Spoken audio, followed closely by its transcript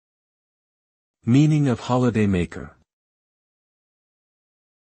Meaning of holidaymaker.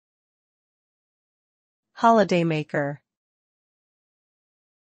 Holidaymaker.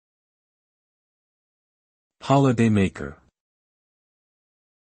 Holidaymaker.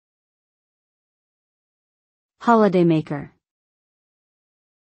 Holidaymaker.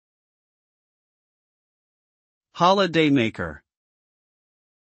 Holidaymaker.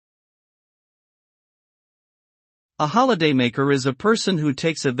 A holidaymaker is a person who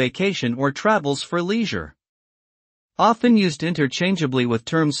takes a vacation or travels for leisure. Often used interchangeably with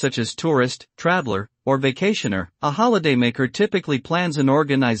terms such as tourist, traveler, or vacationer, a holidaymaker typically plans and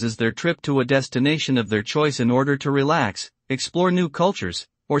organizes their trip to a destination of their choice in order to relax, explore new cultures,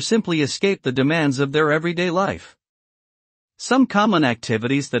 or simply escape the demands of their everyday life. Some common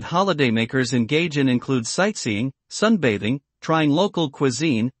activities that holidaymakers engage in include sightseeing, sunbathing, trying local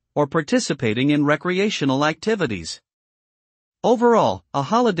cuisine, or participating in recreational activities. Overall, a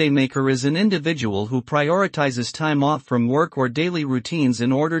holidaymaker is an individual who prioritizes time off from work or daily routines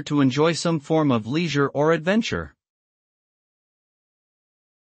in order to enjoy some form of leisure or adventure.